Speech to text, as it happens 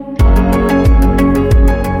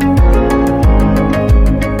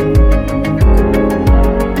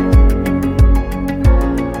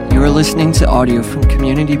listening to audio from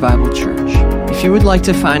Community Bible Church. If you would like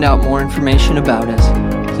to find out more information about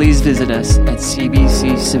us, please visit us at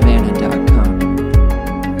cbcsavannah.com.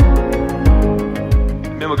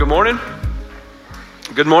 Amen. Well, good morning.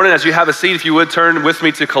 Good morning. As you have a seat, if you would turn with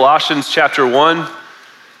me to Colossians chapter 1.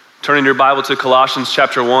 Turning your Bible to Colossians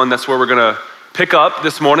chapter 1. That's where we're going to pick up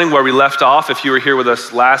this morning where we left off. If you were here with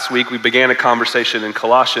us last week, we began a conversation in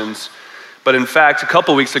Colossians. But in fact, a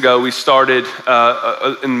couple weeks ago, we started,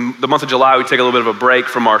 in the month of July, we take a little bit of a break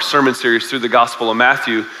from our sermon series through the Gospel of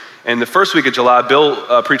Matthew. And the first week of July,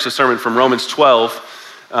 Bill preached a sermon from Romans 12,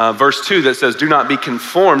 verse 2 that says, "Do not be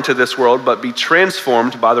conformed to this world, but be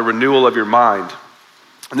transformed by the renewal of your mind."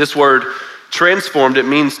 And this word, transformed, it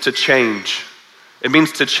means to change. It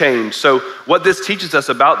means to change. So what this teaches us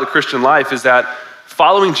about the Christian life is that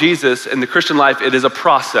following Jesus in the Christian life, it is a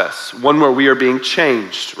process, one where we are being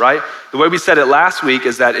changed, right? The way we said it last week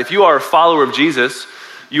is that if you are a follower of Jesus,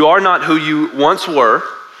 you are not who you once were,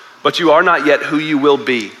 but you are not yet who you will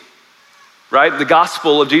be, right? The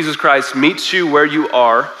gospel of Jesus Christ meets you where you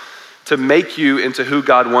are to make you into who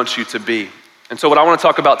God wants you to be. And so what I want to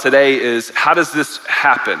talk about today is, how does this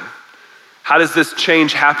happen? How does this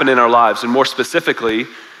change happen in our lives? And more specifically,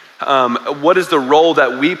 what is the role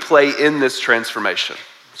that we play in this transformation?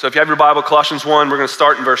 So if you have your Bible, Colossians 1, we're going to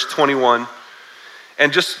start in verse 21.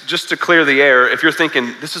 And just to clear the air, if you're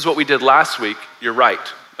thinking, this is what we did last week, you're right,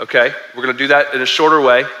 okay? We're going to do that in a shorter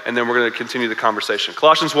way, and then we're going to continue the conversation.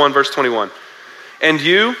 Colossians 1, verse 21. "And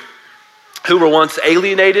you, who were once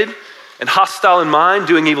alienated and hostile in mind,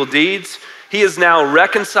 doing evil deeds, he is now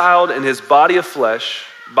reconciled in his body of flesh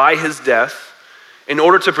by his death, in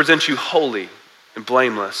order to present you holy and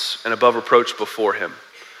blameless and above reproach before him.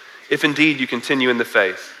 If indeed you continue in the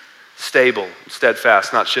faith, stable,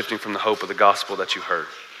 steadfast, not shifting from the hope of the gospel that you heard."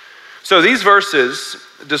 So these verses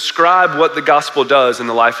describe what the gospel does in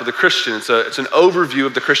the life of the Christian. It's an overview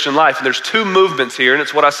of the Christian life. And there's two movements here, and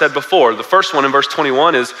it's what I said before. The first one in verse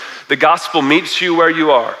 21 is the gospel meets you where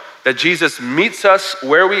you are. That Jesus meets us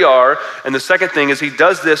where we are. And the second thing is he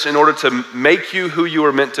does this in order to make you who you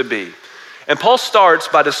are meant to be. And Paul starts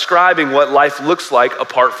by describing what life looks like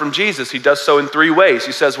apart from Jesus. He does so in three ways.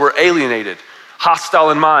 He says we're alienated,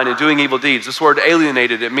 hostile in mind, and doing evil deeds. This word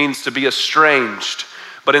alienated, it means to be estranged.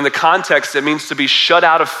 But in the context, it means to be shut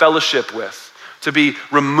out of fellowship with, to be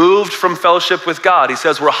removed from fellowship with God. He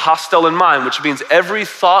says we're hostile in mind, which means every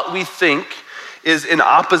thought we think is in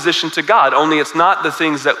opposition to God, only it's not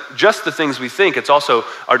just the things we think, it's also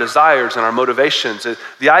our desires and our motivations.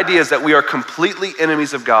 The idea is that we are completely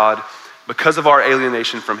enemies of God because of our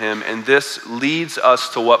alienation from him, and this leads us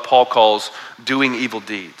to what Paul calls doing evil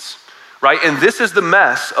deeds, right? And this is the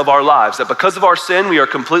mess of our lives, that because of our sin, we are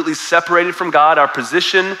completely separated from God. Our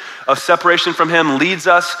position of separation from him leads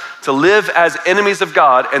us to live as enemies of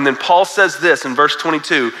God. And then Paul says this in verse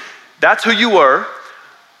 22, that's who you were.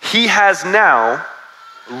 He has now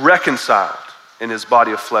reconciled in his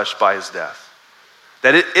body of flesh by his death.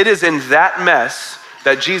 That it is in that mess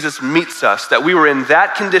that Jesus meets us, that we were in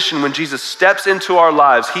that condition when Jesus steps into our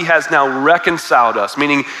lives. He has now reconciled us,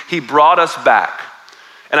 meaning he brought us back.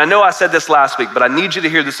 And I know I said this last week, but I need you to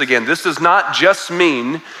hear this again. This does not just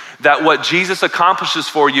mean that what Jesus accomplishes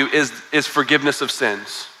for you is forgiveness of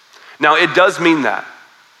sins. Now, it does mean that,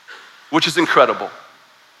 which is incredible.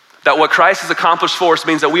 That what Christ has accomplished for us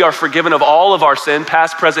means that we are forgiven of all of our sin,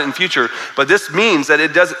 past, present, and future. But this means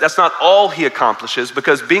that that's not all he accomplishes,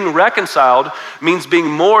 because being reconciled means being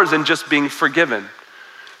more than just being forgiven.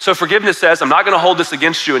 So forgiveness says, I'm not going to hold this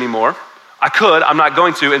against you anymore. I could, I'm not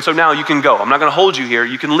going to, and so now you can go. I'm not going to hold you here,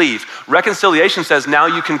 you can leave. Reconciliation says, now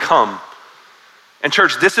you can come. And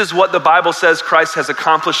church, this is what the Bible says Christ has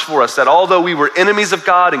accomplished for us, that although we were enemies of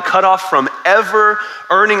God and cut off from ever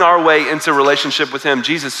earning our way into relationship with him,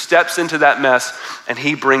 Jesus steps into that mess and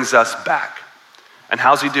he brings us back. And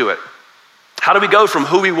how's he do it? How do we go from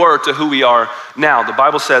who we were to who we are now? The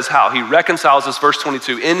Bible says how. He reconciles us, verse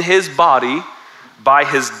 22, in his body by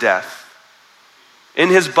his death. In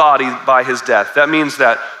his body by his death. That means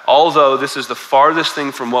that although this is the farthest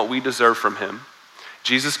thing from what we deserve from him,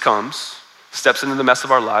 Jesus comes, steps into the mess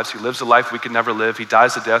of our lives. He lives a life we could never live. He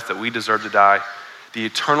dies the death that we deserve to die. The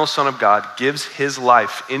eternal Son of God gives his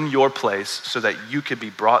life in your place so that you could be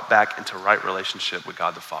brought back into right relationship with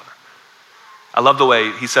God the Father. I love the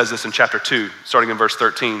way he says this in chapter 2, starting in verse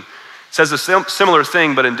 13. It says a similar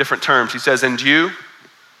thing, but in different terms. He says, "And you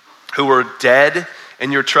who were dead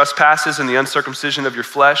in your trespasses and the uncircumcision of your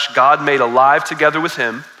flesh, God made alive together with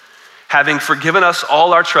him, having forgiven us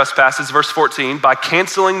all our trespasses," verse 14, "by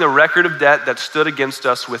canceling the record of debt that stood against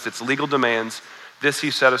us with its legal demands. This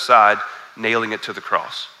he set aside, nailing it to the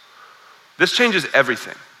cross." This changes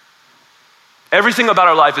everything. Everything about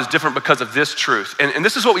our life is different because of this truth. And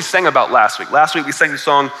this is what we sang about last week. Last week we sang the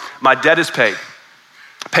song, My Debt is Paid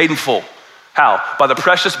in full. How? By the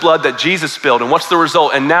precious blood that Jesus spilled. And what's the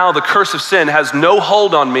result? And now the curse of sin has no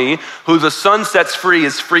hold on me. Who the Son sets free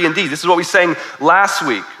is free indeed. This is what we sang last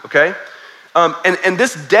week, okay? And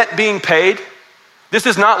this debt being paid, this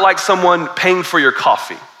is not like someone paying for your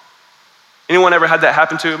coffee. Anyone ever had that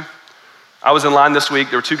happen to him? I was in line this week.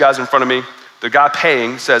 There were two guys in front of me. The guy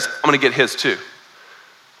paying says, I'm gonna get his too,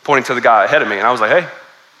 pointing to the guy ahead of me. And I was like, hey,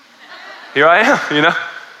 here I am, you know?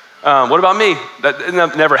 What about me?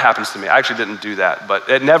 That never happens to me. I actually didn't do that, but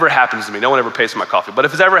it never happens to me. No one ever pays for my coffee. But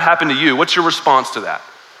if it's ever happened to you, what's your response to that?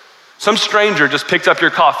 Some stranger just picked up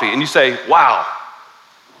your coffee and you say, wow,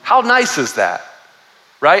 how nice is that,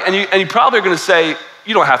 right? And you probably are gonna say,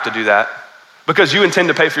 you don't have to do that because you intend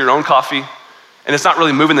to pay for your own coffee and it's not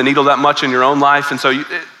really moving the needle that much in your own life. And so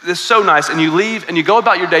it's so nice. And you leave and you go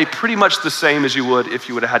about your day pretty much the same as you would if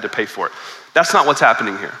you would have had to pay for it. That's not what's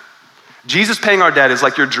happening here. Jesus paying our debt is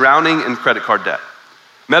like you're drowning in credit card debt.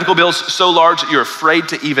 Medical bills so large you're afraid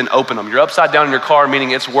to even open them. You're upside down in your car, meaning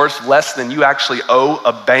it's worth less than you actually owe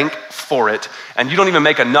a bank for it, and you don't even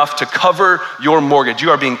make enough to cover your mortgage. You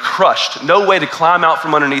are being crushed. No way to climb out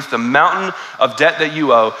from underneath the mountain of debt that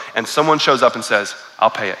you owe, and someone shows up and says, I'll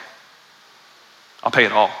pay it. I'll pay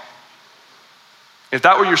it all. If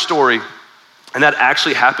that were your story and that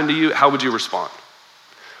actually happened to you, how would you respond?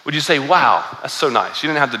 Would you say, wow, that's so nice. You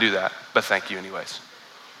didn't have to do that, but thank you anyways?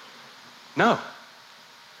 No.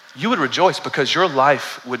 You would rejoice because your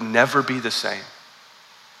life would never be the same.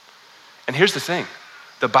 And here's the thing.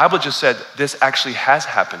 The Bible just said this actually has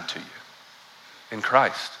happened to you in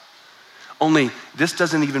Christ. Only this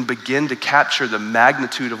doesn't even begin to capture the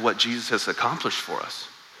magnitude of what Jesus has accomplished for us.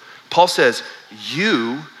 Paul says,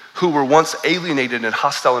 you who were once alienated and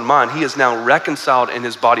hostile in mind, he is now reconciled in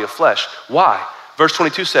his body of flesh. Why? Verse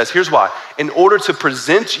 22 says, here's why. In order to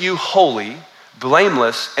present you holy,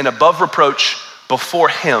 blameless, and above reproach before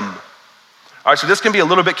him. All right, so this can be a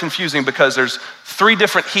little bit confusing because there's three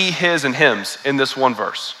different he, his, and hims in this one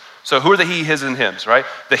verse. So who are the he, his, and hims, right?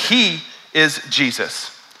 The he is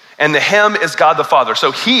Jesus, and the him is God the Father.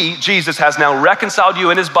 So he, Jesus, has now reconciled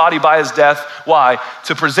you in his body by his death. Why?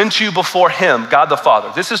 To present you before him, God the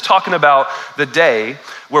Father. This is talking about the day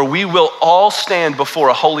where we will all stand before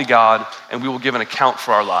a holy God and we will give an account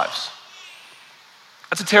for our lives.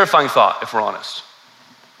 That's a terrifying thought, if we're honest.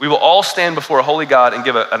 We will all stand before a holy God and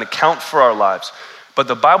give an account for our lives. But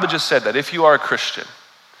the Bible just said that if you are a Christian,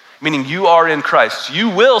 meaning you are in Christ, you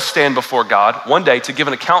will stand before God one day to give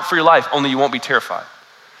an account for your life, only you won't be terrified.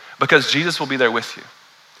 Because Jesus will be there with you.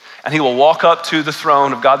 And he will walk up to the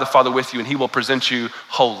throne of God the Father with you, and he will present you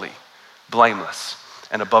holy, blameless,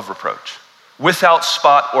 and above reproach, without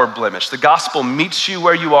spot or blemish. The gospel meets you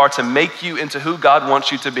where you are to make you into who God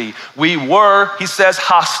wants you to be. We were, he says,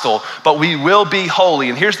 hostile, but we will be holy.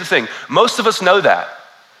 And here's the thing, most of us know that.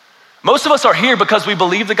 Most of us are here because we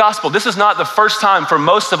believe the gospel. This is not the first time for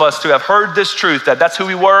most of us to have heard this truth, that that's who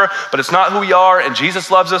we were, but it's not who we are, and Jesus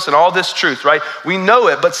loves us, and all this truth, right? We know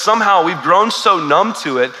it, but somehow we've grown so numb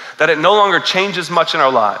to it that it no longer changes much in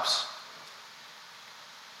our lives.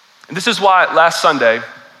 And this is why last Sunday,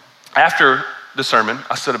 after the sermon,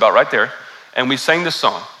 I stood about right there, and we sang this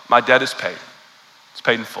song, My Debt is Paid. It's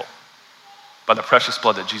paid in full by the precious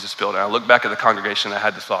blood that Jesus spilled. And I looked back at the congregation and I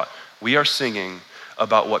had the thought, we are singing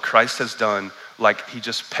about what Christ has done, like he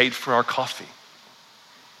just paid for our coffee.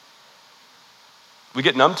 We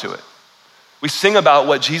get numb to it. We sing about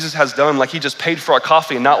what Jesus has done like he just paid for our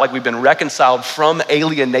coffee and not like we've been reconciled from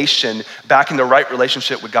alienation back into right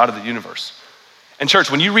relationship with God of the universe. And church,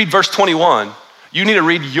 when you read verse 21, you need to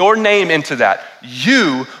read your name into that.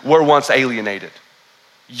 You were once alienated.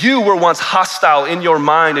 You were once hostile in your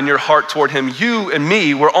mind and your heart toward him. You and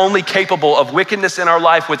me were only capable of wickedness in our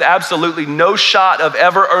life with absolutely no shot of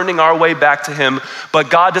ever earning our way back to him, but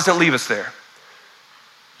God doesn't leave us there.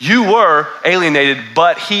 You were alienated,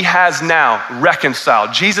 but he has now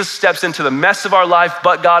reconciled. Jesus steps into the mess of our life,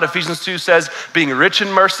 but God, Ephesians 2 says, being rich in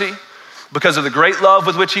mercy, because of the great love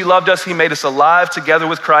with which he loved us, he made us alive together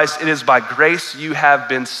with Christ. It is by grace you have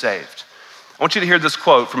been saved. I want you to hear this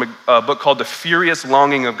quote from a book called The Furious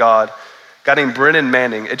Longing of God, a guy named Brennan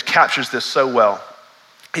Manning. It captures this so well.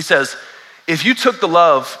 He says, if you took the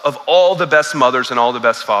love of all the best mothers and all the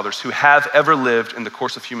best fathers who have ever lived in the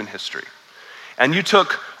course of human history, and you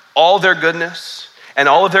took all their goodness and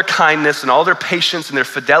all of their kindness and all their patience and their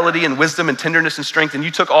fidelity and wisdom and tenderness and strength, and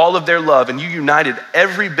you took all of their love and you united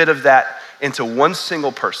every bit of that into one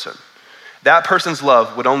single person, that person's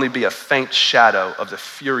love would only be a faint shadow of the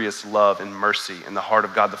furious love and mercy in the heart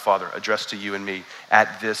of God the Father addressed to you and me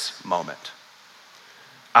at this moment.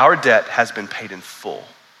 Our debt has been paid in full.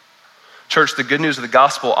 Church, the good news of the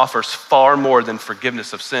gospel offers far more than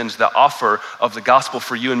forgiveness of sins. The offer of the gospel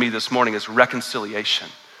for you and me this morning is reconciliation.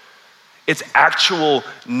 It's actual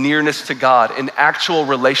nearness to God, an actual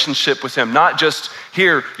relationship with him. Not just,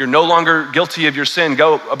 here, you're no longer guilty of your sin,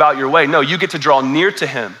 go about your way. No, you get to draw near to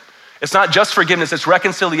him. It's not just forgiveness, it's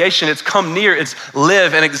reconciliation. It's come near, it's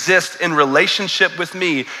live and exist in relationship with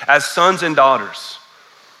me as sons and daughters.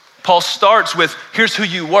 Paul starts with, here's who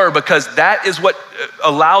you were, because that is what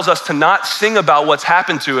allows us to not sing about what's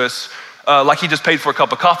happened to us like he just paid for a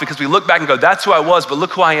cup of coffee, because we look back and go, that's who I was, but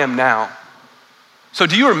look who I am now. So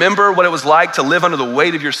do you remember what it was like to live under the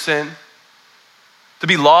weight of your sin? To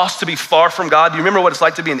be lost, to be far from God? Do you remember what it's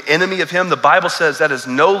like to be an enemy of him? The Bible says that is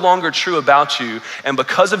no longer true about you. And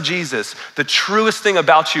because of Jesus, the truest thing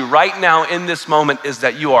about you right now in this moment is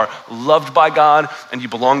that you are loved by God and you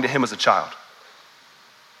belong to him as a child.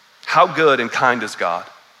 How good and kind is God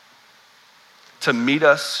to meet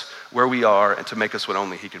us where we are and to make us what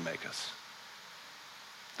only he can make us.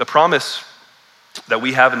 The promise that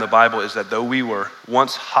we have in the Bible is that though we were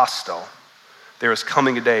once hostile, there is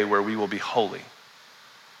coming a day where we will be holy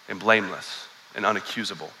and blameless and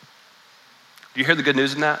unaccusable. Do you hear the good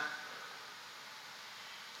news in that?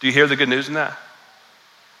 Do you hear the good news in that?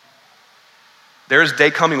 There is a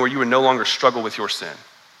day coming where you will no longer struggle with your sin.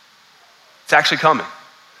 It's actually coming.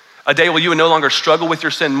 A day where you will no longer struggle with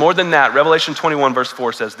your sin. More than that, Revelation 21 verse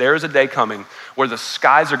 4 says, there is a day coming where the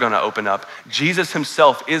skies are gonna open up. Jesus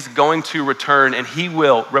himself is going to return and he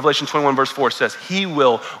will, Revelation 21 verse 4 says, he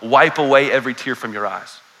will wipe away every tear from your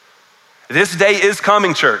eyes. This day is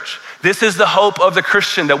coming, church. This is the hope of the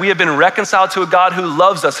Christian, that we have been reconciled to a God who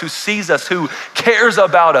loves us, who sees us, who cares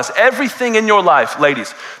about us. Everything in your life,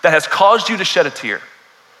 ladies, that has caused you to shed a tear,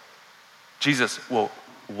 Jesus will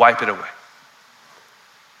wipe it away.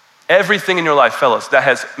 Everything in your life, fellas, that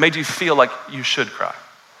has made you feel like you should cry,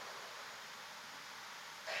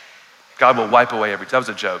 God will wipe away every tear. That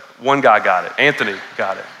was a joke. One guy got it. Anthony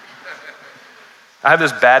got it. I have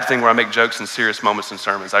this bad thing where I make jokes in serious moments in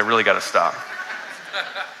sermons. I really gotta stop.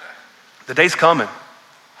 The day's coming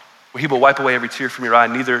where he will wipe away every tear from your eye.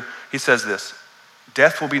 Neither, he says this,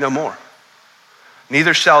 death will be no more.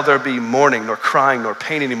 Neither shall there be mourning, nor crying, nor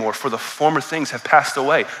pain anymore, for the former things have passed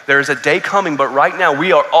away. There is a day coming, but right now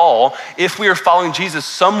we are all, if we are following Jesus,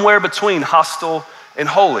 somewhere between hostile and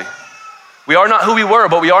holy. We are not who we were,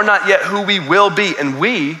 but we are not yet who we will be. And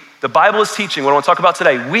we, the Bible is teaching, what I want to talk about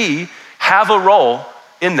today, we have a role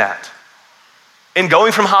in that. In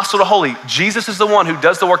going from hostile to holy, Jesus is the one who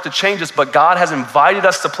does the work to change us, but God has invited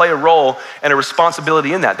us to play a role and a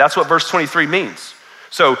responsibility in that. That's what verse 23 means.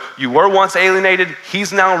 So you were once alienated,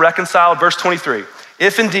 he's now reconciled. Verse 23,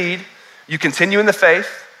 if indeed you continue in the faith,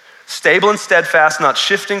 stable and steadfast, not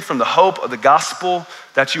shifting from the hope of the gospel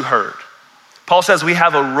that you heard. Paul says we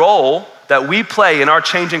have a role that we play in our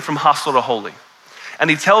changing from hostile to holy. And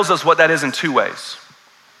he tells us what that is in two ways.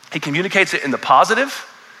 He communicates it in the positive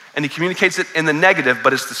and he communicates it in the negative,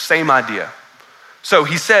 but it's the same idea. So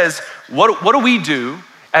he says, what do we do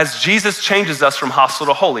as Jesus changes us from hostile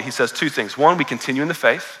to holy? He says two things. One, we continue in the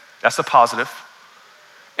faith. That's the positive.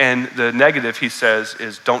 And the negative, he says,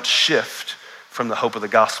 is don't shift from the hope of the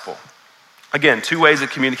gospel. Again, two ways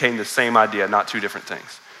of communicating the same idea, not two different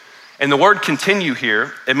things. And the word continue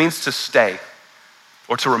here, it means to stay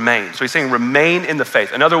or to remain. So he's saying remain in the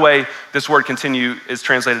faith. Another way this word continue is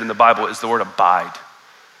translated in the Bible is the word abide.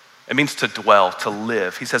 It means to dwell, to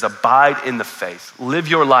live. He says, abide in the faith. Live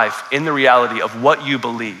your life in the reality of what you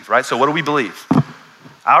believe, right? So what do we believe?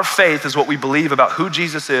 Our faith is what we believe about who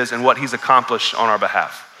Jesus is and what he's accomplished on our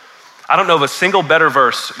behalf. I don't know of a single better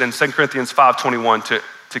verse than 2 Corinthians 5:21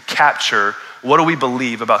 to capture what do we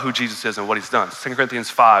believe about who Jesus is and what he's done. 2 Corinthians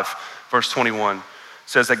 5, verse 21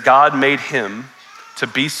 says that God made him to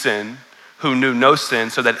be sin who knew no sin,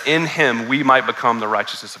 so that in him we might become the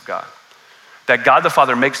righteousness of God. That God the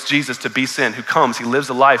Father makes Jesus to be sin, who comes, he lives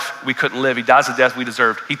a life we couldn't live, he dies the death we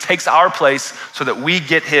deserved. He takes our place so that we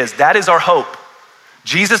get his. That is our hope.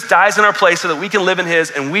 Jesus dies in our place so that we can live in his,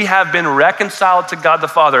 and we have been reconciled to God the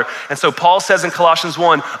Father. And so Paul says in Colossians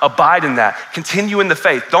 1, abide in that, continue in the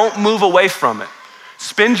faith, don't move away from it.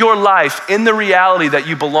 Spend your life in the reality that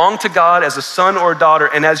you belong to God as a son or a daughter,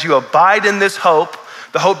 and as you abide in this hope,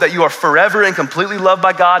 the hope that you are forever and completely loved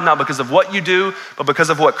by God, not because of what you do, but because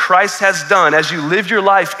of what Christ has done. As you live your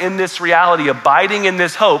life in this reality, abiding in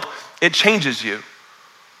this hope, it changes you.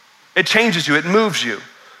 It changes you, it moves you.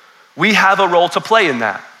 We have a role to play in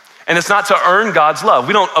that. And it's not to earn God's love.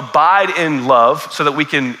 We don't abide in love so that we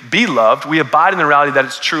can be loved. We abide in the reality that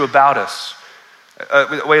it's true about us.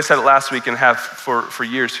 The way I said it last week and have for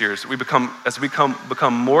years here is as we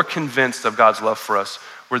become more convinced of God's love for us,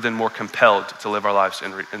 we're then more compelled to live our lives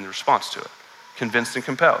in response to it. Convinced and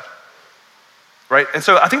compelled, right? And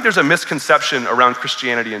so I think there's a misconception around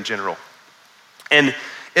Christianity in general. And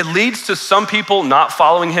it leads to some people not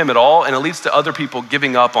following him at all, and it leads to other people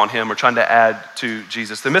giving up on him or trying to add to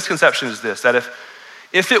Jesus. The misconception is this, that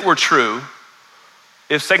if it were true,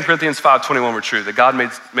 if 2 Corinthians 5:21 were true, that God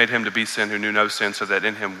made him to be sin who knew no sin so that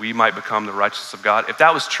in him we might become the righteousness of God, if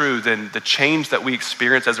that was true, then the change that we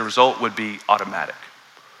experience as a result would be automatic.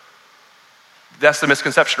 That's the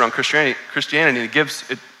misconception around Christianity.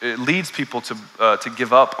 It leads people to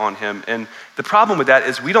give up on him. And the problem with that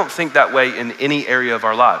is we don't think that way in any area of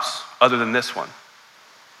our lives other than this one.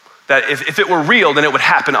 That if it were real, then it would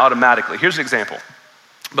happen automatically. Here's an example.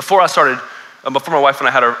 Before my wife and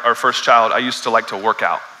I had our first child, I used to like to work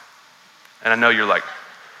out. And I know you're like,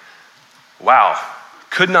 wow,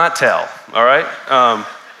 could not tell, all right?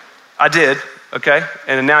 I did. Okay,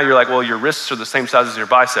 and now you're like, well, your wrists are the same size as your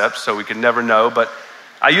biceps, so we could never know, but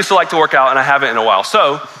I used to like to work out and I haven't in a while.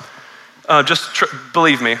 So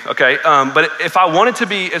believe me, okay? But if I wanted to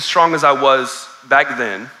be as strong as I was back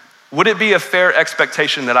then, would it be a fair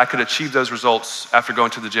expectation that I could achieve those results after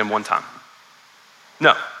going to the gym one time?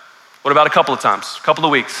 No. What about a couple of times, a couple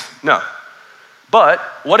of weeks? No. But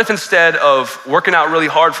what if instead of working out really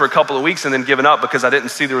hard for a couple of weeks and then giving up because I didn't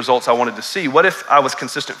see the results I wanted to see, what if I was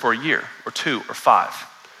consistent for a year or 2 or 5?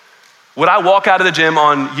 Would I walk out of the gym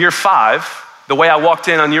on year 5 the way I walked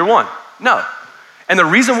in on year 1? No. And the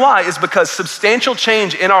reason why is because substantial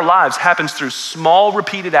change in our lives happens through small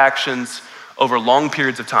repeated actions over long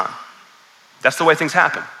periods of time. That's the way things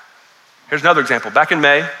happen. Here's another example. Back in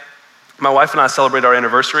May, my wife and I celebrated our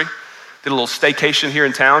anniversary. Did a little staycation here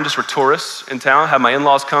in town, just for tourists in town. Had my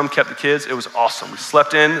in-laws come, kept the kids. It was awesome. We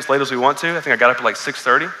slept in as late as we want to. I think I got up at like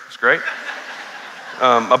 6:30. It was great.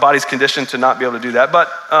 My body's conditioned to not be able to do that. But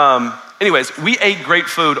anyways, we ate great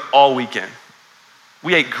food all weekend.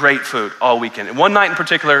 We ate great food all weekend. And one night in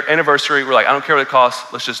particular, anniversary, we're like, I don't care what it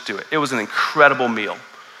costs, let's just do it. It was an incredible meal.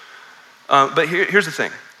 But here's the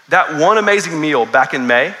thing. That one amazing meal back in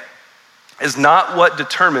May is not what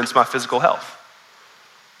determines my physical health.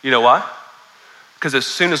 You know why? Because as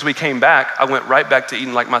soon as we came back, I went right back to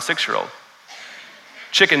eating like my 6-year-old.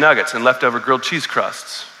 Chicken nuggets and leftover grilled cheese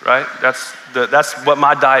crusts, right? That's what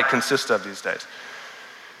my diet consists of these days.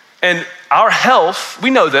 And our health, we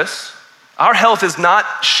know this, our health is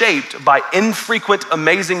not shaped by infrequent,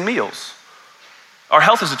 amazing meals. Our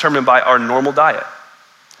health is determined by our normal diet.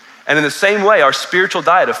 And in the same way, our spiritual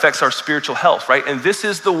diet affects our spiritual health, right? And this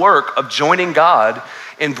is the work of joining God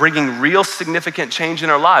in bringing real significant change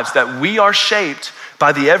in our lives, that we are shaped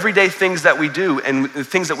by the everyday things that we do and the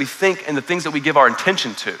things that we think and the things that we give our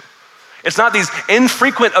attention to. It's not these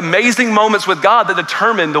infrequent, amazing moments with God that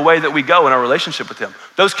determine the way that we go in our relationship with him.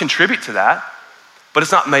 Those contribute to that, but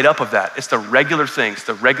it's not made up of that. It's the regular things,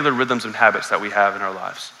 the regular rhythms and habits that we have in our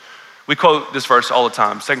lives. We quote this verse all the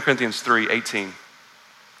time, 2 Corinthians 3:18.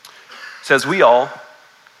 Says, we all,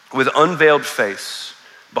 with unveiled face,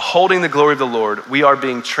 beholding the glory of the Lord, we are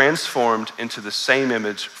being transformed into the same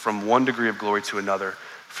image from one degree of glory to another,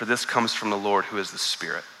 for this comes from the Lord who is the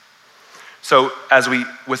Spirit. So as we,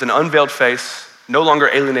 with an unveiled face, no longer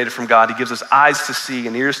alienated from God, he gives us eyes to see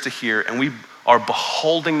and ears to hear, and we are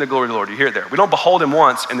beholding the glory of the Lord. You hear it there. We don't behold him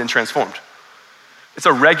once and then transformed. It's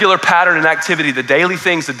a regular pattern and activity, the daily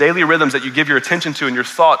things, the daily rhythms that you give your attention to and your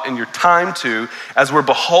thought and your time to. As we're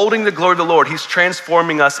beholding the glory of the Lord, he's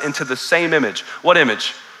transforming us into the same image. What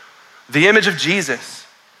image? The image of Jesus.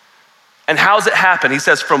 And how's it happen? He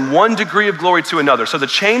says, from one degree of glory to another. So the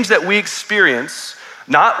change that we experience,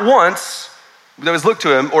 not once, that was look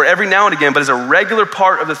to him, or every now and again, but as a regular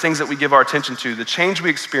part of the things that we give our attention to, the change we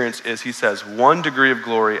experience is, he says, 1 degree of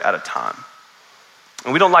glory at a time.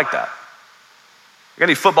 And we don't like that. Got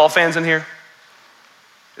any football fans in here?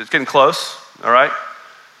 It's getting close, all right?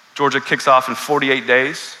 Georgia kicks off in 48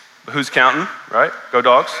 days, but who's counting, right? Go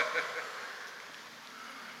Dogs.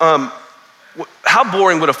 How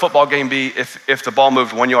boring would a football game be if the ball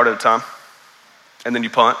moved 1 yard at a time, and then you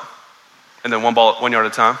punt, and then 1 yard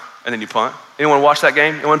at a time, and then you punt? Anyone watch that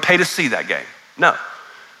game? Anyone pay to see that game? No.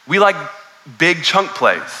 We like big chunk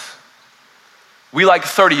plays. We like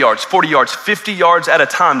 30 yards, 40 yards, 50 yards at a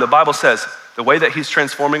time. The Bible says, the way that he's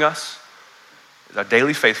transforming us is our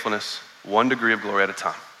daily faithfulness, 1 degree of glory at a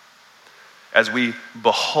time. As we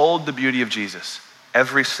behold the beauty of Jesus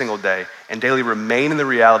every single day and daily remain in the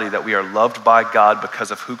reality that we are loved by God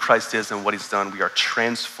because of who Christ is and what he's done, we are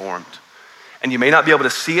transformed. And you may not be able to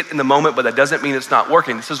see it in the moment, but that doesn't mean it's not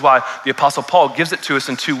working. This is why the Apostle Paul gives it to us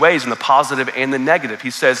in two ways, in the positive and the negative.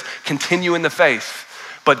 He says, continue in the faith,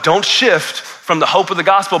 but don't shift from the hope of the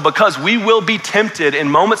gospel, because we will be tempted in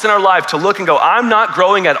moments in our life to look and go, I'm not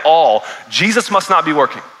growing at all. Jesus must not be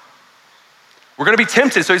working. We're gonna be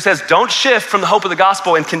tempted. So he says, don't shift from the hope of the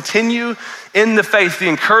gospel and continue in the faith. The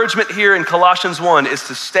encouragement here in Colossians 1 is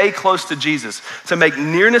to stay close to Jesus, to make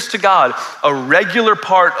nearness to God a regular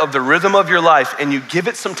part of the rhythm of your life, and you give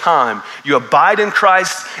it some time. You abide in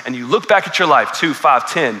Christ, and you look back at your life 2, 5,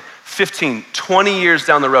 10, 15, 20 years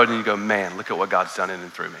down the road, and you go, man, look at what God's done in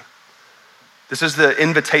and through me. This is the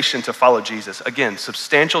invitation to follow Jesus. Again,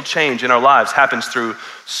 substantial change in our lives happens through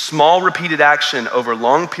small repeated action over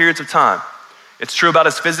long periods of time. It's true about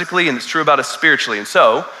us physically, and it's true about us spiritually. And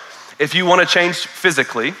so, if you want to change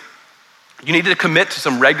physically, you need to commit to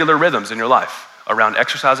some regular rhythms in your life around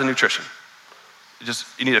exercise and nutrition.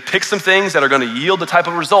 You need to pick some things that are going to yield the type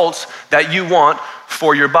of results that you want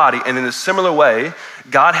for your body. And in a similar way,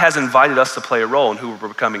 God has invited us to play a role in who we're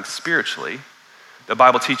becoming spiritually. The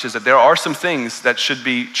Bible teaches that there are some things that should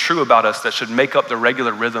be true about us that should make up the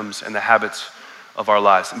regular rhythms and the habits of our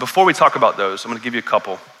lives. And before we talk about those, I'm going to give you a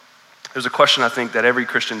couple. There's a question I think that every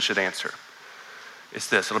Christian should answer. It's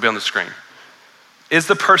this, it'll be on the screen. Is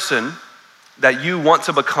the person that you want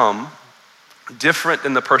to become different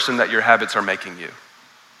than the person that your habits are making you?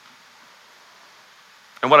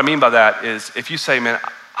 And what I mean by that is, if you say, man,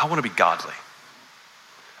 I want to be godly.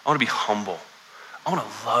 I want to be humble. I want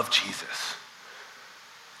to love Jesus.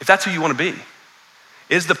 If that's who you want to be,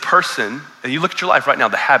 is the person, and you look at your life right now,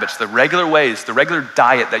 the habits, the regular ways, the regular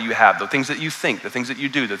diet that you have, the things that you think, the things that you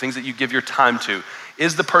do, the things that you give your time to,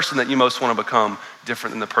 is the person that you most want to become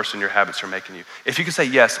different than the person your habits are making you? If you can say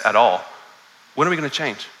yes at all, when are we going to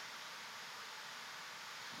change?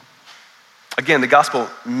 Again, the gospel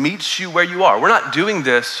meets you where you are. We're not doing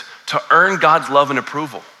this to earn God's love and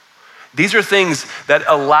approval. These are things that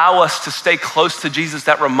allow us to stay close to Jesus,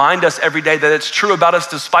 that remind us every day that it's true about us,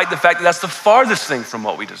 despite the fact that that's the farthest thing from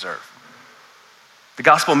what we deserve. The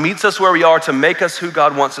gospel meets us where we are to make us who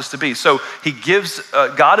God wants us to be. So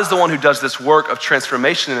God is the one who does this work of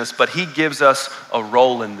transformation in us, but he gives us a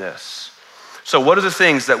role in this. So what are the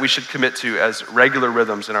things that we should commit to as regular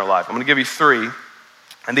rhythms in our life? I'm gonna give you three,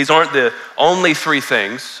 and these aren't the only three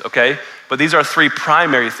things, okay? But these are three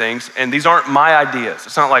primary things, and these aren't my ideas.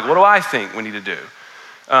 It's not like, what do I think we need to do?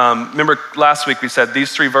 Remember last week we said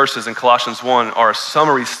these three verses in Colossians 1 are a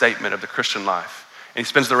summary statement of the Christian life. And he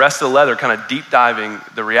spends the rest of the letter kind of deep diving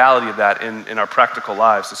the reality of that in our practical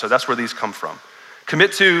lives. And so that's where these come from.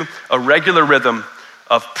 Commit to a regular rhythm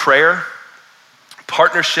of prayer,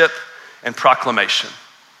 partnership, and proclamation.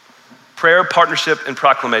 Prayer, partnership, and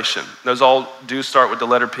proclamation. Those all do start with the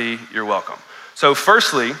letter P. You're welcome. So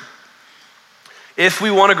firstly, if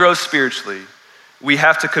we want to grow spiritually, we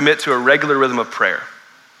have to commit to a regular rhythm of prayer.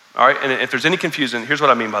 All right, and if there's any confusion, here's what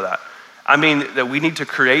I mean by that. I mean that we need to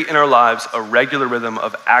create in our lives a regular rhythm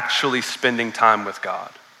of actually spending time with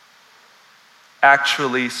God.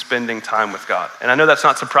 Actually spending time with God. And I know that's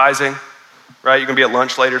not surprising, right? You're gonna be at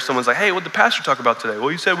lunch later, someone's like, hey, what did the pastor talk about today?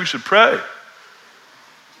 Well, you said we should pray.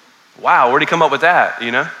 Wow, where'd he come up with that,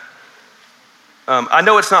 you know? I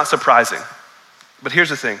know it's not surprising, but here's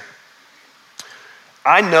the thing.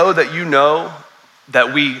 I know that you know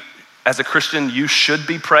that we, as a Christian, you should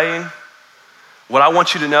be praying. What I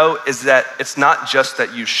want you to know is that it's not just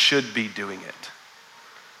that you should be doing it.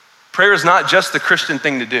 Prayer is not just the Christian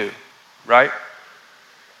thing to do, right?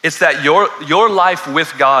 It's that your life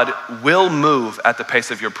with God will move at the pace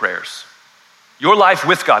of your prayers. Your life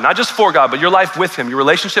with God, not just for God, but your life with him, your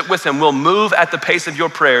relationship with him will move at the pace of your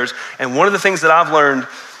prayers. And one of the things that I've learned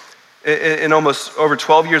in almost over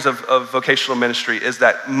 12 years of vocational ministry is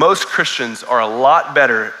that most Christians are a lot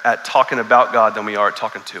better at talking about God than we are at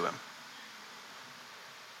talking to him.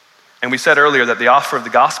 And we said earlier that the offer of the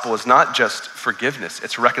gospel is not just forgiveness,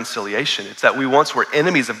 it's reconciliation. It's that we once were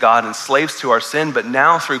enemies of God and slaves to our sin, but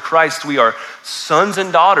now through Christ we are sons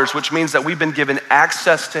and daughters, which means that we've been given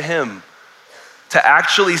access to him to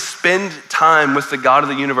actually spend time with the God of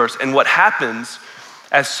the universe. And what happens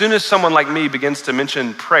as soon as someone like me begins to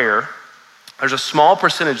mention prayer, there's a small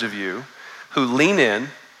percentage of you who lean in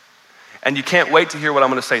and you can't wait to hear what I'm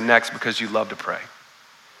gonna say next because you love to pray.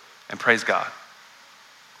 And praise God.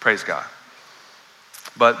 Praise God.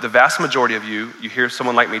 But the vast majority of you hear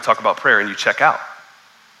someone like me talk about prayer and you check out.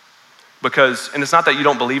 And it's not that you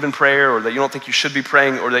don't believe in prayer or that you don't think you should be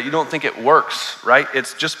praying or that you don't think it works, right?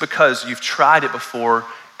 It's just because you've tried it before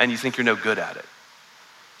and you think you're no good at it.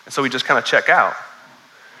 And so we just kind of check out.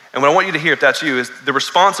 And what I want you to hear, if that's you, is the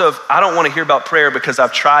response of, I don't want to hear about prayer because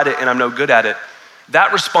I've tried it and I'm no good at it.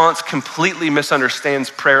 That response completely misunderstands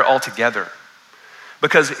prayer altogether.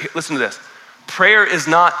 Because, listen to this, prayer is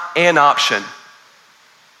not an option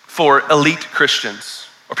for elite Christians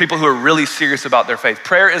or people who are really serious about their faith.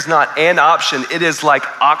 Prayer is not an option, it is like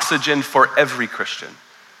oxygen for every Christian.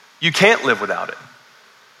 You can't live without it.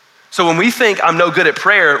 So when we think I'm no good at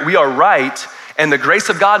prayer, we are right, and the grace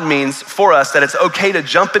of God means for us that it's okay to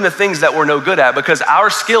jump into things that we're no good at because our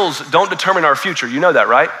skills don't determine our future. You know that,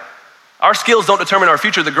 right? Our skills don't determine our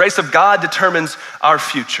future. The grace of God determines our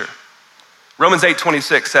future. Romans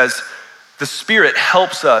 8:26 says, the Spirit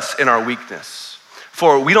helps us in our weakness,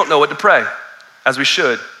 for we don't know what to pray as we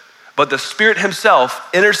should, but the Spirit himself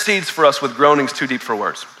intercedes for us with groanings too deep for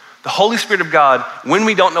words. The Holy Spirit of God, when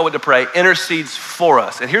we don't know what to pray, intercedes for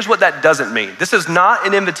us. And here's what that doesn't mean. This is not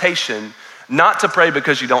an invitation not to pray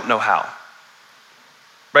because you don't know how.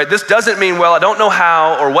 Right? This doesn't mean, well, I don't know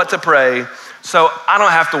how or what to pray, so I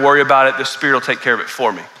don't have to worry about it. The Spirit will take care of it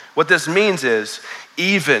for me. What this means is,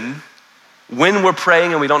 even when we're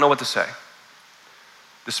praying and we don't know what to say,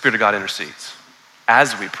 the Spirit of God intercedes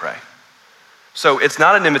as we pray. So it's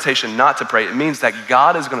not an invitation not to pray. It means that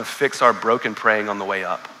God is going to fix our broken praying on the way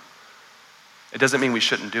up. It doesn't mean we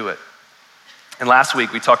shouldn't do it. And last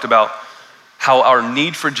week we talked about how our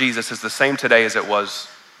need for Jesus is the same today as it was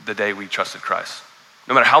the day we trusted Christ.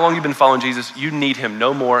 No matter how long you've been following Jesus, you need him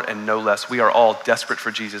no more and no less. We are all desperate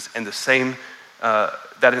for Jesus, and that's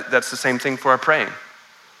the same thing for our praying.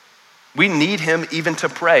 We need him even to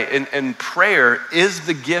pray, and prayer is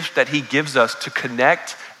the gift that he gives us to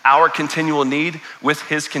connect our continual need with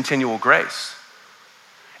his continual grace.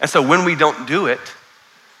 And so when we don't do it,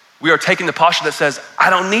 we are taking the posture that says,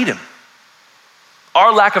 I don't need him.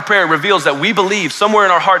 Our lack of prayer reveals that we believe somewhere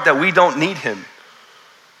in our heart that we don't need him.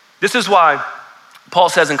 This is why Paul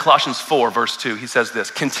says in Colossians 4, verse 2, he says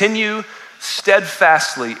this, continue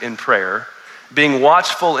steadfastly in prayer, being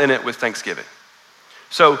watchful in it with thanksgiving.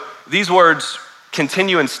 So these words,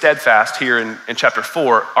 continue and steadfast here in chapter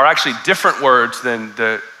 4, are actually different words than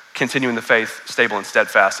the continue in the faith, stable and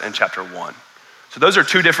steadfast in chapter 1. So those are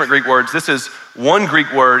two different Greek words. This is one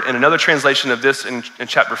Greek word, and another translation of this in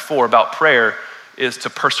chapter 4 about prayer is to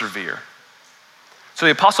persevere. So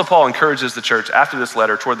the Apostle Paul encourages the church after this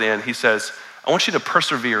letter, toward the end, he says, I want you to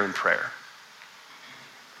persevere in prayer,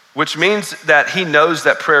 which means that he knows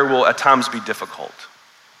that prayer will at times be difficult.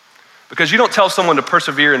 Because you don't tell someone to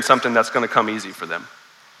persevere in something that's going to come easy for them.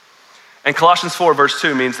 And Colossians 4 verse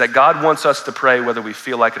 2 means that God wants us to pray whether we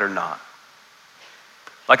feel like it or not.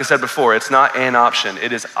 Like I said before, it's not an option,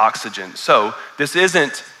 it is oxygen. So this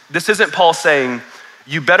isn't Paul saying,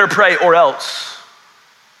 you better pray or else.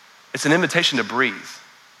 It's an invitation to breathe.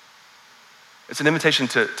 It's an invitation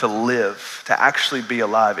to live, to actually be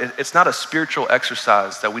alive. It's not a spiritual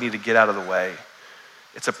exercise that we need to get out of the way.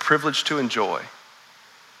 It's a privilege to enjoy.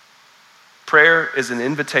 Prayer is an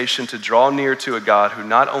invitation to draw near to a God who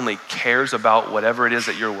not only cares about whatever it is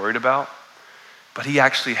that you're worried about, but he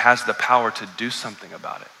actually has the power to do something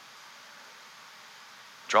about it.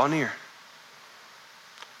 Draw near.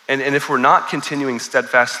 And if we're not continuing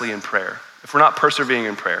steadfastly in prayer, if we're not persevering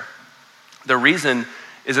in prayer, the reason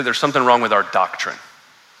is that there's something wrong with our doctrine.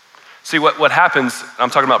 See, what happens, I'm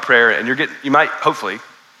talking about prayer, and you're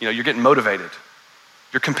getting motivated.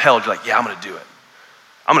 You're compelled, you're like, yeah, I'm gonna do it.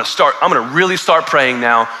 I'm gonna really start praying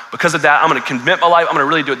now. Because of that, I'm gonna commit my life, I'm gonna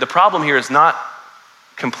really do it. The problem here is not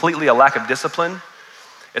completely a lack of discipline.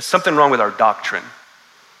 It's something wrong with our doctrine.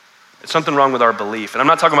 It's something wrong with our belief. And I'm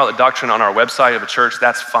not talking about the doctrine on our website of a church,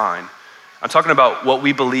 that's fine. I'm talking about what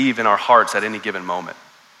we believe in our hearts at any given moment.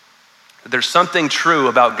 There's something true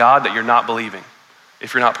about God that you're not believing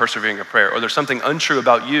if you're not persevering in prayer, or there's something untrue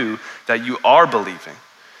about you that you are believing.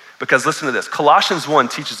 Because listen to this, Colossians 1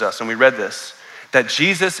 teaches us, and we read this, that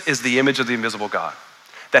Jesus is the image of the invisible God.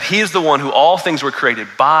 That he is the one who all things were created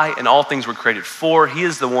by and all things were created for. He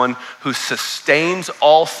is the one who sustains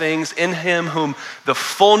all things, in him whom the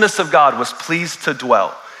fullness of God was pleased to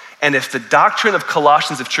dwell. And if the doctrine of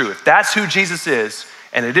Colossians is true, if that's who Jesus is,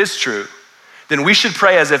 and it is true, then we should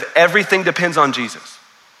pray as if everything depends on Jesus,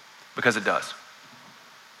 because it does.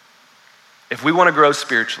 If we want to grow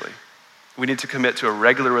spiritually, we need to commit to a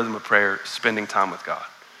regular rhythm of prayer, spending time with God.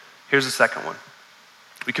 Here's the second one.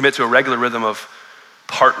 We commit to a regular rhythm of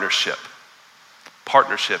partnership.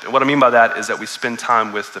 And what I mean by that is that we spend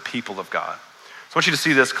time with the people of God. So I want you to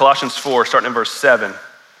see this, Colossians 4, starting in verse 7.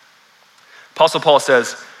 Apostle Paul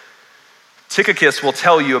says, Tychicus will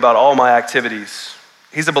tell you about all my activities.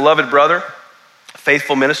 He's a beloved brother, a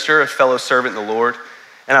faithful minister, a fellow servant in the Lord,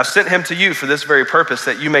 And I've sent him to you for this very purpose,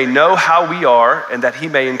 that you may know how we are and that he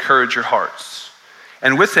may encourage your hearts.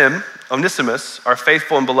 And with him, Onesimus, our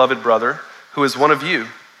faithful and beloved brother, who is one of you.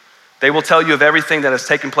 They will tell you of everything that has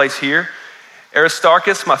taken place here.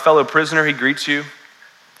 Aristarchus, my fellow prisoner, he greets you.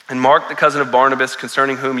 And Mark, the cousin of Barnabas,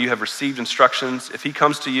 concerning whom you have received instructions. If he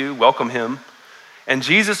comes to you, welcome him. And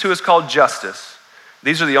Jesus, who is called Justus.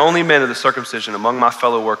 These are the only men of the circumcision among my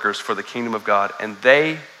fellow workers for the kingdom of God, and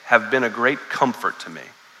they have been a great comfort to me.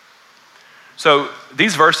 So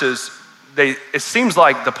these verses, it seems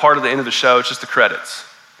like the part of the end of the show, it's just the credits.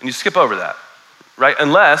 And you skip over that, right?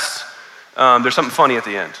 Unless there's something funny at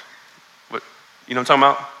the end. You know what I'm talking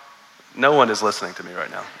about? No one is listening to me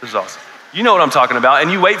right now. This is awesome. You know what I'm talking about.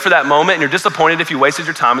 And you wait for that moment and you're disappointed if you wasted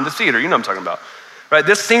your time in the theater. You know what I'm talking about, right?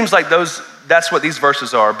 This seems like that's what these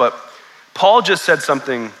verses are. But Paul just said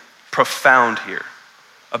something profound here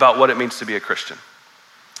about what it means to be a Christian.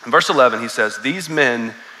 In verse 11, he says, these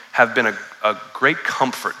men have been a great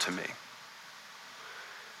comfort to me.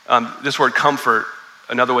 This word comfort,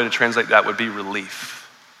 another way to translate that would be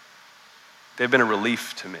relief. They've been a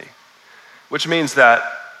relief to me, which means that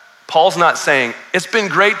Paul's not saying, it's been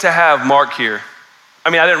great to have Mark here. I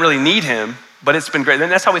mean, I didn't really need him, but it's been great.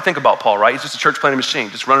 And that's how we think about Paul, right? He's just a church planting machine,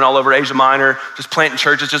 just running all over Asia Minor, just planting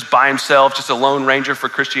churches, just by himself, just a lone ranger for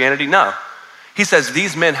Christianity. No. He says,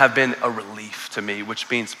 these men have been a relief to me, which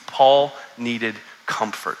means Paul needed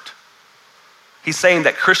comfort. He's saying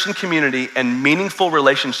that Christian community and meaningful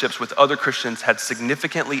relationships with other Christians had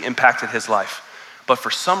significantly impacted his life. But for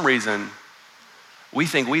some reason, we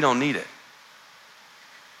think we don't need it.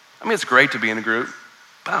 I mean, it's great to be in a group,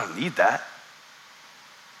 but I don't need that.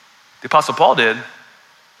 The Apostle Paul did,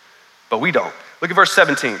 but we don't. Look at verse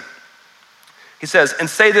 17. He says, and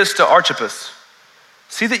say this to Archippus,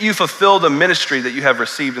 see that you fulfill the ministry that you have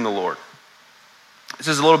received in the Lord. This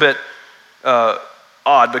is a little bit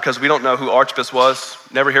odd because we don't know who Archippus was,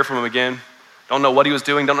 never hear from him again, don't know what he was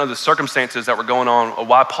doing, don't know the circumstances that were going on, or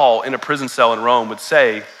why Paul in a prison cell in Rome would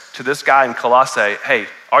say to this guy in Colossae, hey,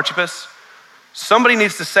 Archippus, somebody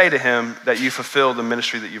needs to say to him that you fulfill the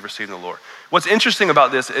ministry that you've received in the Lord. What's interesting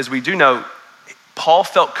about this is we do know Paul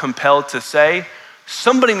felt compelled to say,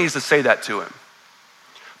 somebody needs to say that to him.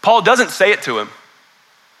 Paul doesn't say it to him.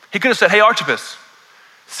 He could have said, hey, Archippus,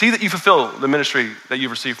 see that you fulfill the ministry that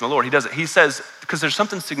you've received from the Lord. He doesn't. He says, because there's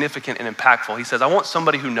something significant and impactful. He says, I want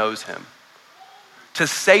somebody who knows him to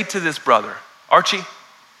say to this brother, Archie,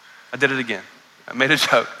 I did it again. I made a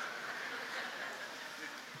joke.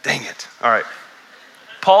 Dang it. All right.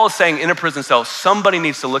 Paul is saying in a prison cell, somebody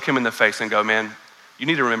needs to look him in the face and go, man, you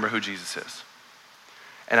need to remember who Jesus is.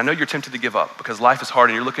 And I know you're tempted to give up because life is hard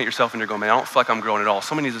and you're looking at yourself and you're going, man, I don't feel like I'm growing at all.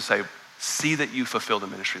 Somebody needs to say, see that you fulfill the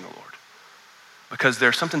ministry in the Lord. Because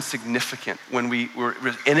there's something significant when we're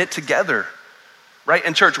in it together, right?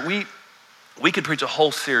 And church, we could preach a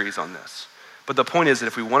whole series on this. But the point is that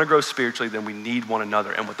if we want to grow spiritually, then we need one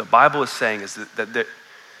another. And what the Bible is saying is that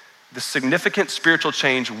the significant spiritual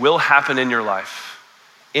change will happen in your life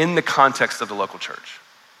in the context of the local church.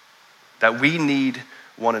 That we need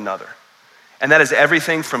one another. And that is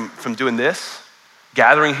everything from doing this,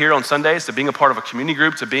 gathering here on Sundays, to being a part of a community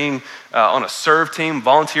group, to being on a serve team,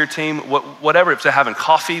 volunteer team, whatever, to having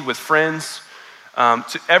coffee with friends,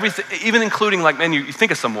 to everything, even including like, man, you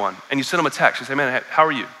think of someone and you send them a text. You say, man, how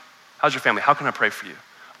are you? How's your family? How can I pray for you?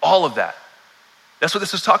 All of that. That's what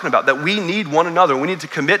this is talking about, that we need one another. We need to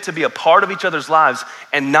commit to be a part of each other's lives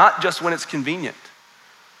and not just when it's convenient.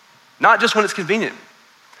 Not just when it's convenient,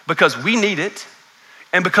 because we need it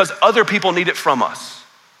and because other people need it from us,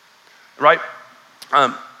 right?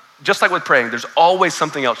 Just like with praying, there's always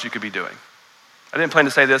something else you could be doing. I didn't plan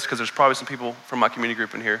to say this because there's probably some people from my community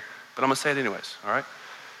group in here, but I'm gonna say it anyways, all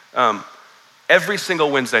right? Every single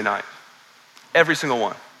Wednesday night, every single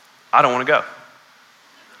one, I don't wanna go.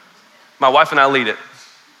 My wife and I lead it.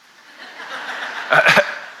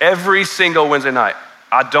 Every single Wednesday night,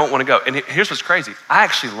 I don't wanna go. And here's what's crazy, I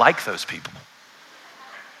actually like those people.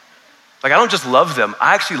 Like I don't just love them,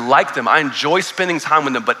 I actually like them. I enjoy spending time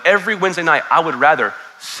with them, but every Wednesday night, I would rather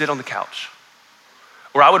sit on the couch,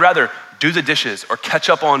 or I would rather do the dishes or catch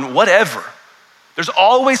up on whatever. There's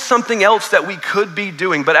always something else that we could be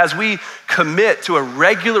doing, but as we commit to a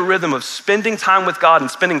regular rhythm of spending time with God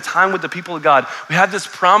and spending time with the people of God, we have this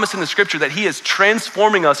promise in the scripture that he is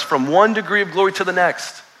transforming us from one degree of glory to the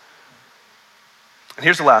next. And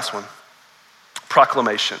here's the last one,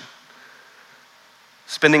 proclamation.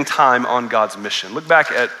 Spending time on God's mission. Look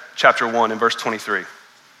back at chapter 1 and verse 23.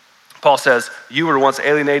 Paul says, you were once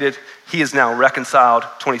alienated, he is now reconciled.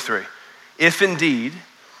 23. If indeed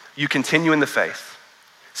you continue in the faith,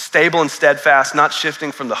 stable and steadfast, not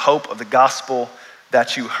shifting from the hope of the gospel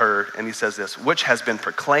that you heard. And he says this, which has been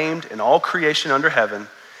proclaimed in all creation under heaven,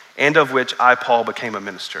 and of which I, Paul, became a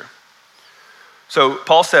minister. So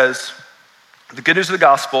Paul says, the good news of the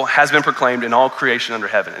gospel has been proclaimed in all creation under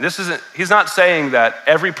heaven. And he's not saying that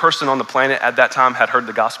every person on the planet at that time had heard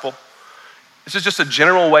the gospel. This is just a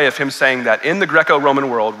general way of him saying that in the Greco-Roman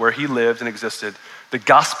world where he lived and existed, the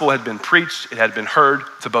gospel had been preached, it had been heard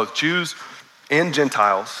to both Jews and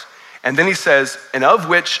Gentiles. And then he says, and of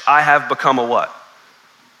which I have become a what?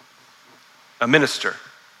 A minister.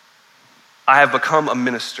 I have become a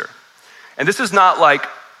minister. And this is not like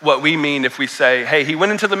what we mean if we say, hey, he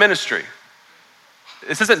went into the ministry.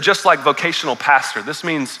 This isn't just like vocational pastor. This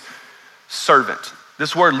means servant.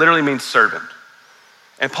 This word literally means servant.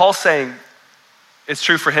 And Paul's saying, it's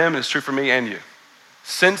true for him and it's true for me and you.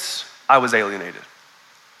 Since I was alienated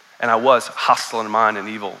and I was hostile in mind and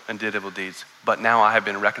evil and did evil deeds, but now I have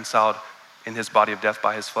been reconciled in his body of death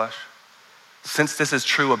by his flesh. Since this is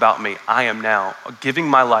true about me, I am now giving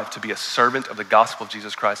my life to be a servant of the gospel of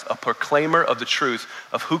Jesus Christ, a proclaimer of the truth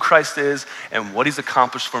of who Christ is and what he's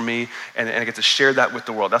accomplished for me, and I get to share that with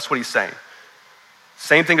the world. That's what he's saying.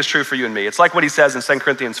 Same thing is true for you and me. It's like what he says in 2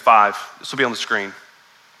 Corinthians 5. This will be on the screen.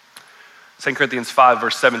 2 Corinthians 5,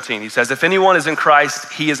 verse 17. He says, if anyone is in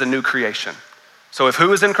Christ, he is a new creation. So if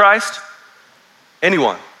who is in Christ?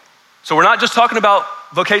 Anyone. So we're not just talking about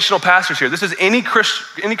vocational pastors here. This is any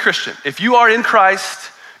Christian. If you are in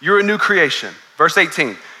Christ, you're a new creation. Verse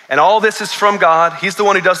 18, and all this is from God. He's the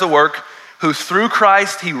one who does the work, who through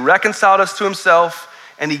Christ, he reconciled us to himself,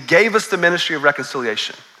 and he gave us the ministry of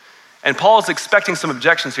reconciliation. And Paul is expecting some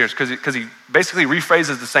objections here because he basically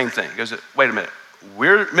rephrases the same thing. He goes, wait a minute,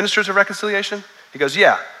 we're ministers of reconciliation? He goes,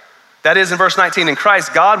 yeah. That is in verse 19, in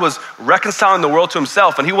Christ, God was reconciling the world to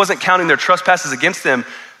himself, and he wasn't counting their trespasses against them,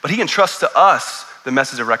 but he entrusts to us the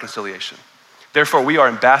message of reconciliation. Therefore, we are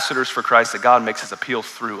ambassadors for Christ, that God makes his appeal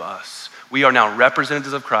through us. We are now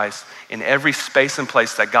representatives of Christ in every space and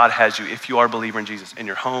place that God has you if you are a believer in Jesus, in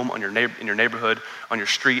your home, in your neighborhood, on your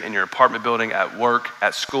street, in your apartment building, at work,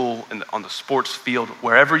 at school, on the sports field,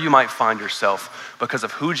 wherever you might find yourself. Because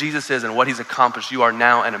of who Jesus is and what he's accomplished, you are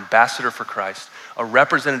now an ambassador for Christ, a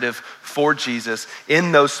representative for Jesus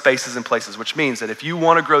in those spaces and places, which means that if you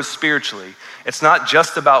want to grow spiritually, it's not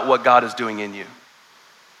just about what God is doing in you.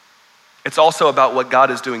 It's also about what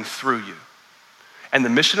God is doing through you. And the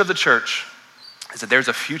mission of the church is that there's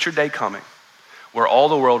a future day coming where all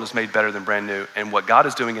the world is made better than brand new. And what God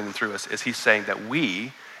is doing in and through us is he's saying that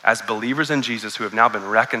we, as believers in Jesus who have now been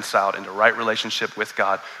reconciled into right relationship with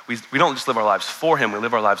God, we don't just live our lives for him, we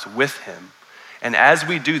live our lives with him. And as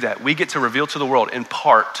we do that, we get to reveal to the world in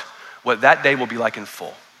part what that day will be like in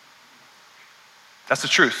full. That's the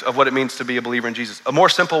truth of what it means to be a believer in Jesus. A more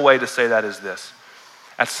simple way to say that is this.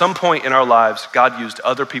 At some point in our lives, God used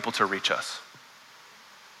other people to reach us.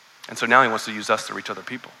 And so now he wants to use us to reach other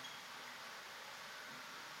people.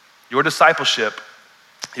 Your discipleship,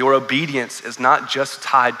 your obedience is not just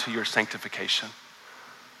tied to your sanctification.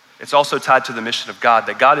 It's also tied to the mission of God,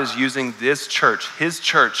 that God is using this church, his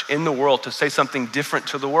church in the world to say something different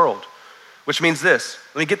to the world, which means this.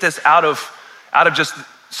 Let me get this out of just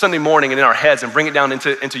Sunday morning and in our heads and bring it down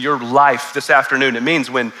into your life this afternoon. It means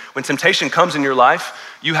when temptation comes in your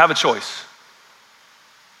life, you have a choice.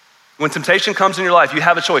 When temptation comes in your life, you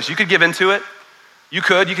have a choice. You could give into it. You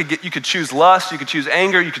could choose lust, you could choose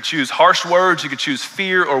anger, you could choose harsh words, you could choose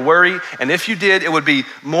fear or worry. And if you did, it would be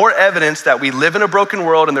more evidence that we live in a broken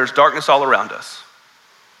world and there's darkness all around us.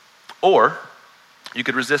 Or you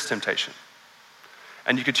could resist temptation.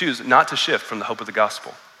 And you could choose not to shift from the hope of the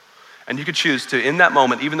gospel. And you could choose to, in that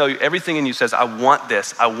moment, even though everything in you says, I want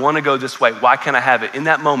this, I want to go this way, why can't I have it? In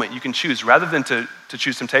that moment, you can choose, rather than to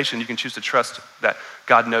choose temptation, you can choose to trust that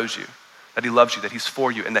God knows you, that he loves you, that he's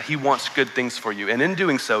for you, and that he wants good things for you. And in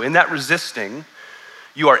doing so, in that resisting,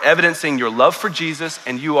 you are evidencing your love for Jesus,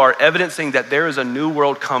 and you are evidencing that there is a new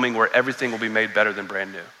world coming where everything will be made better than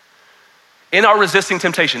brand new. In our resisting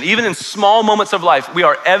temptation, even in small moments of life, we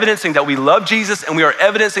are evidencing that we love Jesus, and we are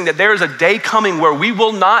evidencing that there is a day coming where we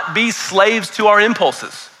will not be slaves to our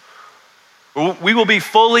impulses. We will be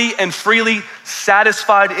fully and freely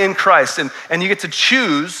satisfied in Christ. And you get to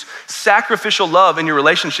choose sacrificial love in your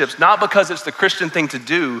relationships, not because it's the Christian thing to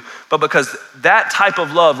do, but because that type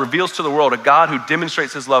of love reveals to the world a God who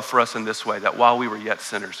demonstrates his love for us in this way, that while we were yet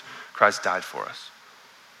sinners, Christ died for us.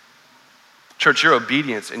 Church, your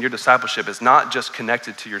obedience and your discipleship is not just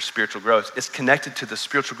connected to your spiritual growth, it's connected to the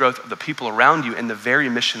spiritual growth of the people around you and the very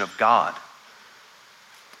mission of God.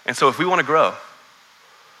 And so if we want to grow,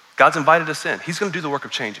 God's invited us in. He's going to do the work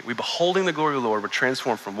of changing. We beholding the glory of the Lord, we're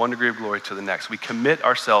transformed from one degree of glory to the next. We commit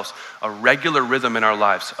ourselves a regular rhythm in our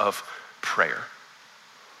lives of prayer,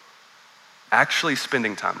 actually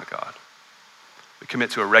spending time with God. We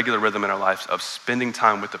commit to a regular rhythm in our lives of spending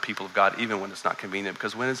time with the people of God, even when it's not convenient,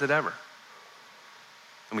 because when is it ever?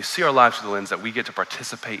 And we see our lives through the lens that we get to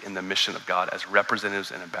participate in the mission of God as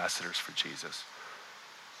representatives and ambassadors for Jesus.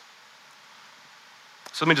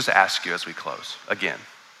 So let me just ask you as we close, again,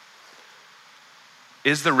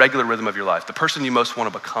 is the regular rhythm of your life, the person you most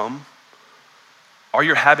want to become, are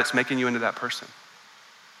your habits making you into that person?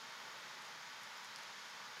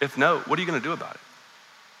 If no, what are you going to do about it?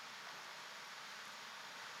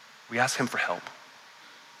 We ask him for help.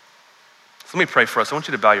 So let me pray for us. I want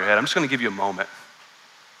you to bow your head. I'm just going to give you a moment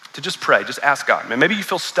to just pray. Just ask God. Man, maybe you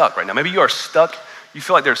feel stuck right now. Maybe you are stuck. You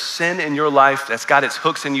feel like there's sin in your life that's got its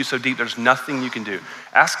hooks in you so deep there's nothing you can do.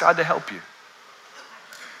 Ask God to help you.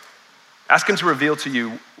 Ask him to reveal to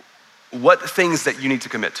you what things that you need to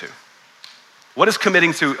commit to. What does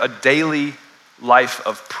committing to a daily life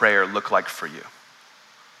of prayer look like for you?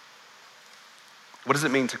 What does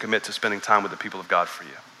it mean to commit to spending time with the people of God for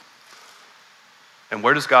you? And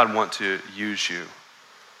where does God want to use you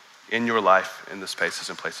in your life, in the spaces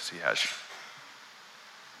and places he has you?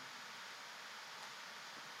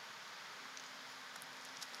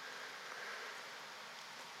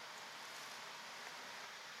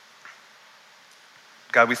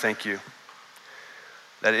 God, we thank you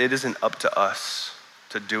that it isn't up to us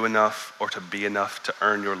to do enough or to be enough to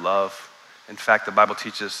earn your love. In fact, the Bible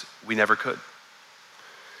teaches we never could.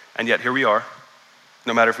 And yet here we are.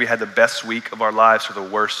 No matter if we had the best week of our lives or the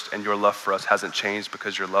worst, and your love for us hasn't changed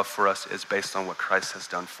because your love for us is based on what Christ has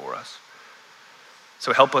done for us.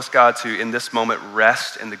 So help us, God, to in this moment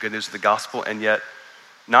rest in the good news of the gospel and yet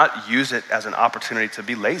not use it as an opportunity to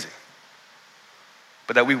be lazy,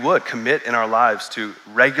 but that we would commit in our lives to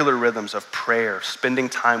regular rhythms of prayer, spending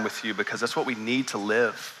time with you, because that's what we need to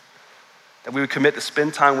live. That we would commit to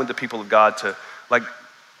spend time with the people of God to, like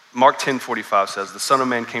Mark 10:45 says, the Son of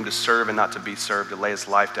Man came to serve and not to be served, to lay his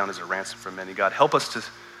life down as a ransom for many. God, help us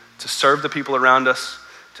to serve the people around us,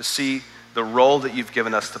 to see the role that you've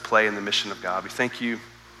given us to play in the mission of God. We thank you.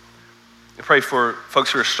 I pray for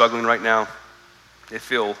folks who are struggling right now. They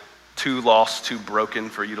feel too lost, too broken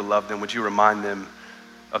for you to love them. Would you remind them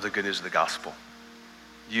of the good news of the gospel?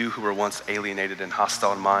 You who were once alienated and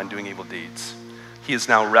hostile in mind, doing evil deeds. He is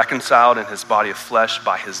now reconciled in his body of flesh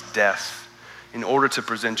by his death, in order to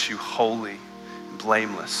present you holy,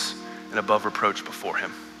 blameless, and above reproach before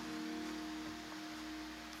him.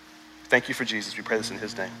 Thank you for Jesus. We pray this in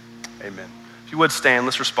his name. Amen. If you would stand,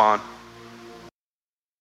 let's respond.